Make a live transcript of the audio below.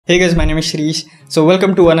Hey guys, my name is Shrish. So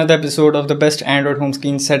welcome to another episode of the best Android home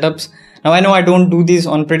screen setups. Now I know I don't do these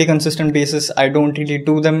on pretty consistent basis. I don't really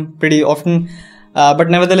do them pretty often. But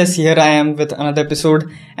nevertheless, here I am with another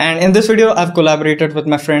episode. And in this video, I've collaborated with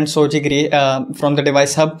my friend Sorji from the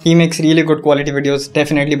Device Hub. He makes really good quality videos,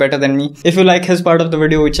 definitely better than me. If you like his part of the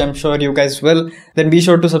video, which I'm sure you guys will, then be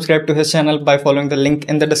sure to subscribe to his channel by following the link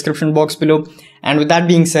in the description box below. And with that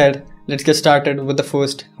being said, let's get started with the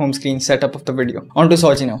first home screen setup of the video. On to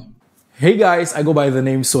Sorji now. Hey guys, I go by the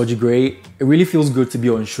name Sorji. It really feels good to be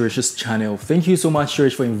on Shrish's channel. Thank you so much,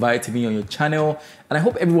 Shrish, for inviting me on your channel. And I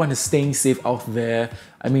hope everyone is staying safe out there.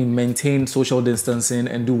 I mean, maintain social distancing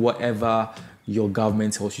and do whatever your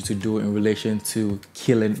government tells you to do in relation to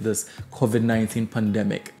killing this COVID-19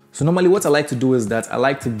 pandemic. So normally what I like to do is that I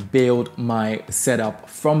like to build my setup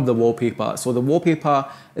from the wallpaper. So the wallpaper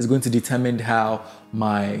is going to determine how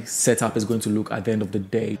my setup is going to look at the end of the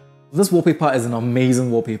day. This wallpaper is an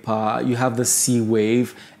amazing wallpaper. You have the sea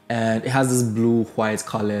wave and it has this blue-white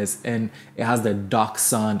colors and it has the dark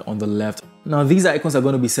sand on the left. Now these icons are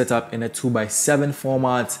going to be set up in a 2x7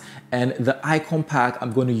 format, and the icon pack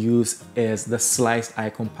I'm going to use is the sliced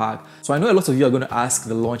icon pack. So I know a lot of you are going to ask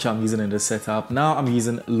the launcher I'm using in the setup. Now I'm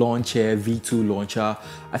using Launcher V2 launcher.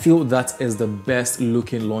 I feel that is the best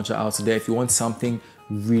looking launcher out there. If you want something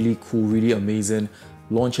really cool, really amazing,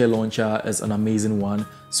 Launcher is an amazing one.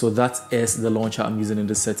 So that is the launcher I'm using in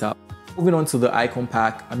this setup. Moving on to the icon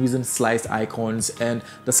pack, I'm using sliced icons, and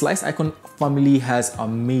the sliced icon family has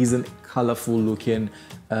amazing colorful looking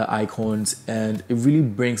icons, and it really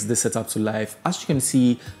brings this setup to life. As you can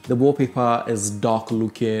see, the wallpaper is dark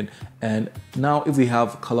looking, and now if we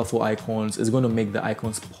have colorful icons, it's going to make the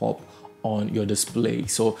icons pop on your display.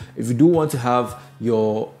 So if you do want to have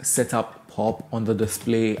your setup pop on the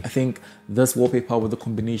display, I think this wallpaper with the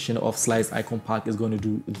combination of sliced icon pack is going to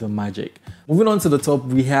do the magic. Moving on to the top,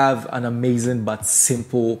 we have an amazing but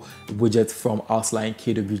simple widget from Outline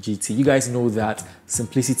KWGT. You guys know that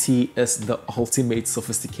simplicity is the ultimate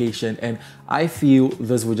sophistication, and I feel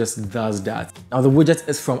this widget does that. Now the widget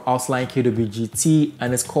is from Outline KWGT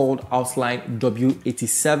and it's called Outline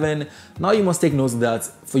W87. Now you must take note that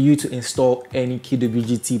for you to install any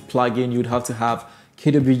KWGT plugin, you'd have to have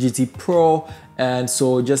KWGT Pro, and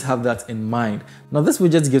so just have that in mind. Now this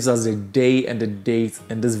widget gives us the day and the date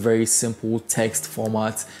in this very simple text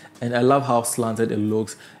format, and I love how slanted it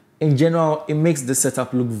looks. In general, it makes this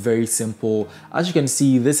setup look very simple. As you can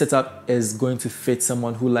see, this setup is going to fit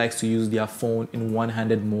someone who likes to use their phone in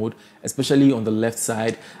one-handed mode, especially on the left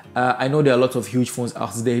side. I know there are a lot of huge phones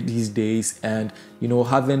out there these days, and you know,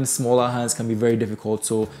 having smaller hands can be very difficult.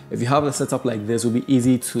 So if you have a setup like this, it will be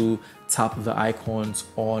easy to tap the icons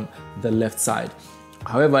on the left side.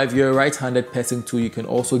 However, if you're a right-handed person too, you can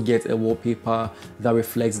also get a wallpaper that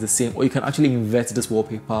reflects the same, or you can actually invert this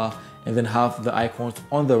wallpaper and then have the icons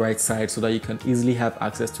on the right side so that you can easily have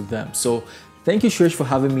access to them. So thank you, Shrish, for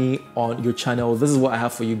having me on your channel. This is what I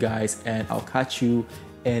have for you guys, and I'll catch you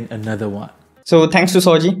in another one. So thanks to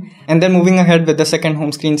Sorji. And then moving ahead with the second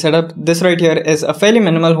home screen setup. This right here is a fairly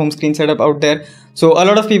minimal home screen setup out there. So a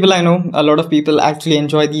lot of people I know, a lot of people actually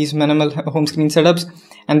enjoy these minimal home screen setups.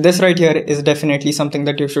 And this right here is definitely something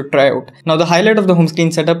that you should try out. Now the highlight of the home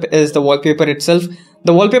screen setup is the wallpaper itself.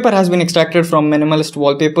 The wallpaper has been extracted from minimalist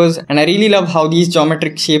wallpapers, and I really love how these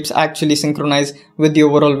geometric shapes actually synchronize with the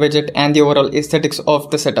overall widget and the overall aesthetics of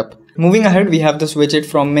the setup. Moving ahead, we have this widget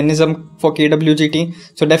from Minism for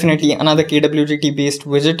KWGT. So definitely another KWGT based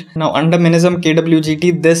widget. Now under Minism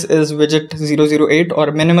KWGT, this is widget 008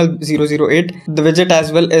 or minimal 008. The widget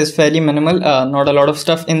as well is fairly minimal, not a lot of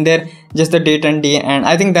stuff in there, just the date and day, and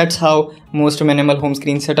I think that's how most minimal home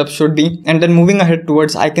screen setups should be. And then moving ahead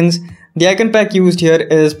towards icons, the icon pack used here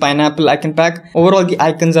is Pineapple icon pack. Overall, the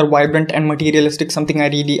icons are vibrant and materialistic, something I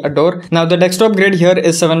really adore. Now the desktop grid here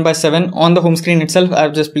is 7x7. On the home screen itself,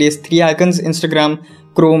 I've just placed 3 icons: Instagram,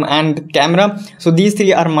 Chrome and camera. So these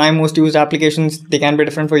 3 are my most used applications. They can be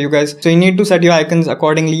different for you guys, so you need to set your icons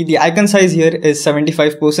accordingly. The icon size here is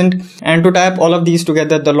 75%, and to type all of these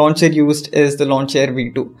together, the launcher used is the Launcher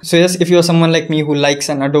V2. So yes, if you're someone like me who likes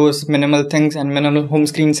and adores minimal things and minimal home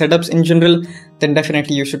screen setups in general, then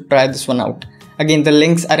definitely you should try this one out. Again, the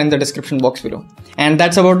links are in the description box below. And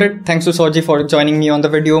that's about it. Thanks to Sorji for joining me on the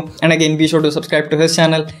video. And again, be sure to subscribe to his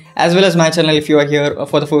channel as well as my channel if you are here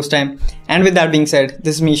for the first time. And with that being said,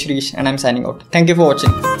 this is me, Shrish, and I'm signing out. Thank you for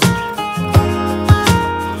watching.